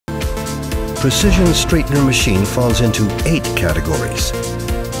precision straightener machine falls into 8 categories.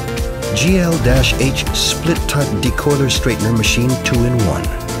 GL-H split-type decoiler straightener machine 2-in-1.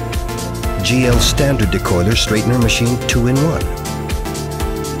 GL standard decoiler straightener machine 2-in-1.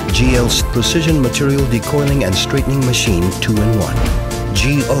 GL precision material decoiling and straightening machine 2-in-1.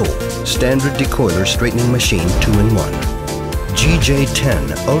 GO standard decoiler straightening machine 2-in-1.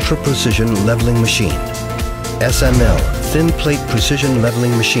 GJ10 ultra precision leveling machine. SML thin plate precision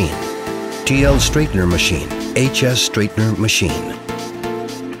leveling machine. TL straightener machine, HS straightener machine.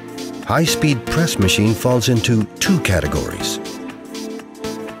 High-speed press machine falls into 2 categories.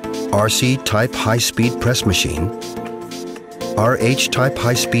 RC type high-speed press machine, RH type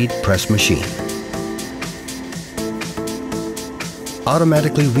high-speed press machine.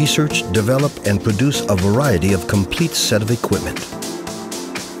 Automatically research, develop, and produce a variety of complete set of equipment.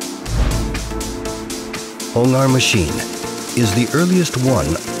 Hungary machine is the earliest one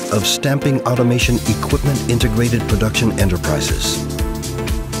of stamping automation equipment integrated production enterprises.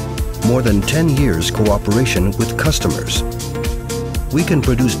 More than 10 years cooperation with customers. We can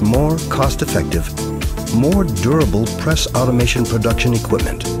produce more cost-effective, more durable press automation production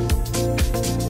equipment